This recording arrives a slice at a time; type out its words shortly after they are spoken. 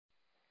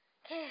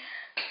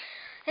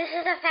This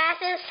is the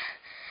fastest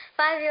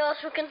 5-year-olds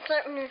who can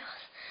slurp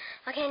noodles.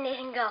 Okay,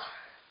 Nathan, go.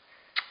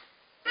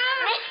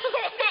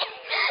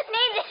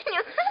 Nathan,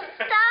 you must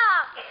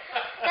stop.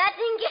 That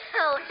didn't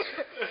count.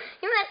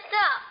 You must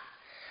stop.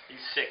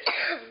 He's 6.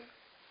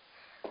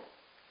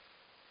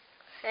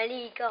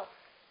 Ready, go.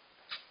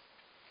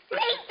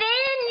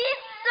 Nathan, you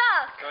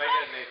suck. Go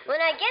ahead, Nathan.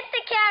 When I get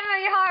the camera,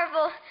 you're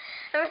horrible.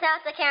 And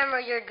without the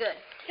camera, you're good.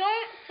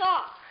 Don't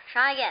stop.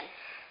 Try again.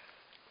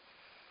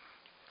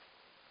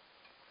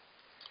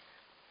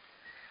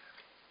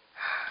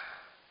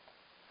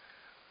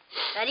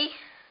 Ready?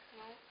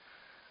 No.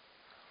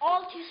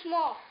 All too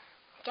small.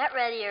 Get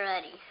ready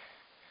already.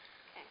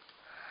 Okay.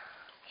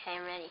 Okay,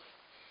 I'm ready.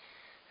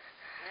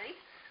 Ready?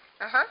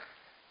 Uh-huh.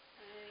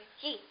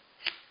 G.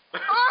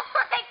 Oh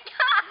my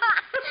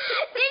god!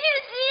 Did you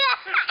see that?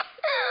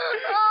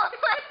 Oh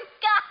my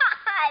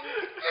god!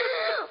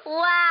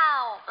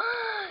 Wow!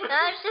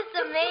 That's just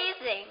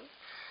amazing.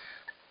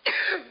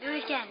 Do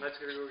it again. Let's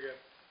go again.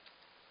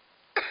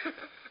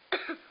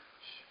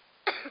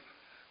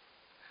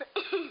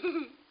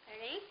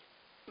 Ready?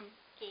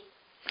 G.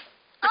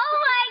 Oh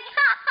my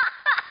god!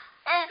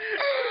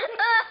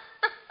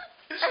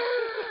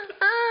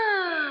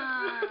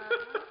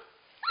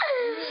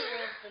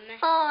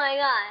 Oh my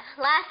god.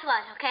 Last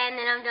one, okay, and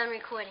then I'm done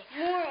recording.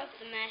 More of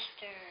the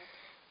master.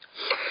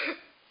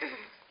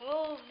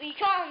 Will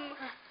become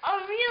a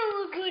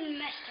real good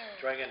master.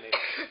 Try again,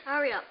 Nathan.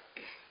 Hurry up.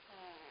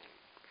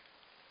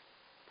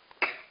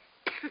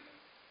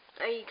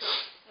 There you go.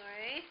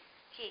 Ready?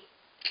 G.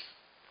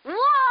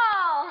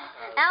 Whoa!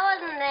 That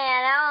wasn't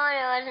there. That one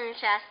wasn't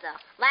fast though.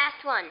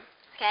 Last one,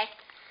 okay?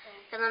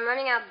 Because I'm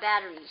running out of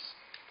batteries.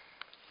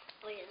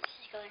 Oh yeah, this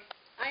is going.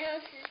 I know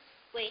this is.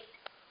 Wait.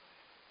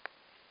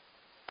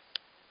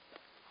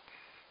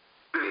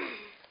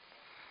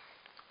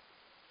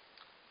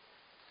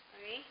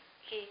 Ready?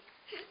 G.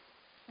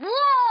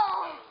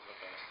 Whoa!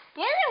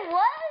 Yes, it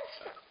was.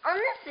 On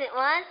this, it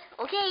was.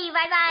 Okay,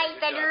 bye bye,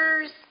 Good job,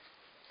 betters.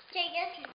 Okay, guess.